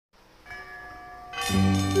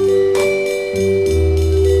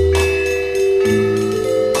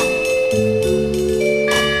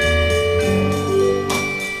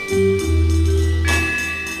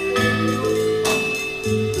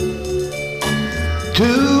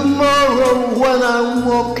Tomorrow when I'm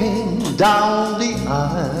walking down the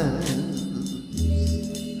aisle,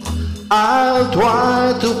 I'll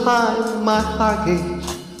try to hide my heartache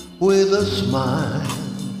with a smile.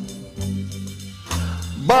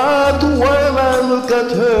 But when I look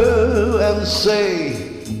at her and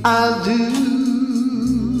say I do,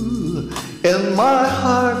 in my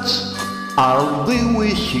heart I'll be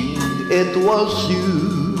wishing it was you.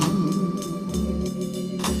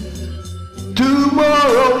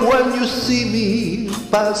 Tomorrow when you see me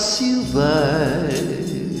pass you by,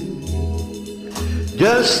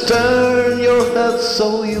 just turn your head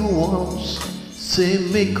so you won't see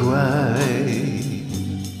me cry.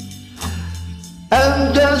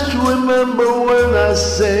 And just remember when I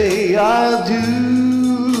say I do,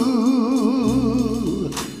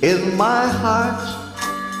 in my heart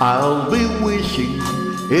I'll be wishing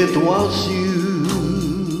it was you.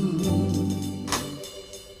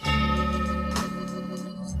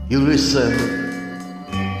 You listen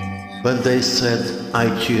when they said I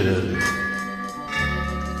cheated,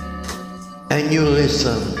 and you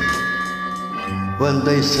listen when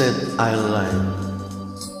they said I lied.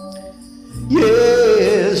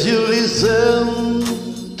 Yes, you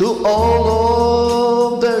listen to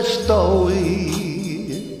all of their story,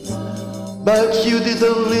 but you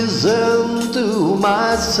didn't listen to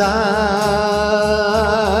my side.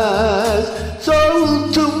 So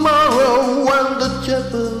tomorrow when the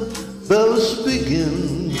chapel bells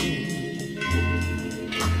begin,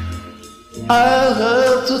 I'll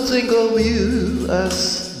have to think of you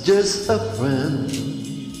as just a friend.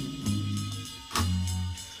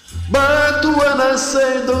 But when I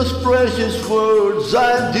say those precious words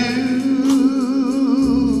I do,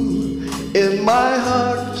 in my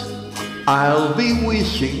heart I'll be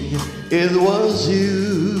wishing it was you.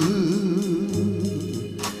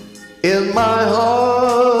 In my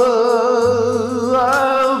heart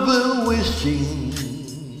I'll be wishing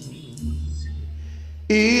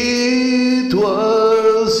it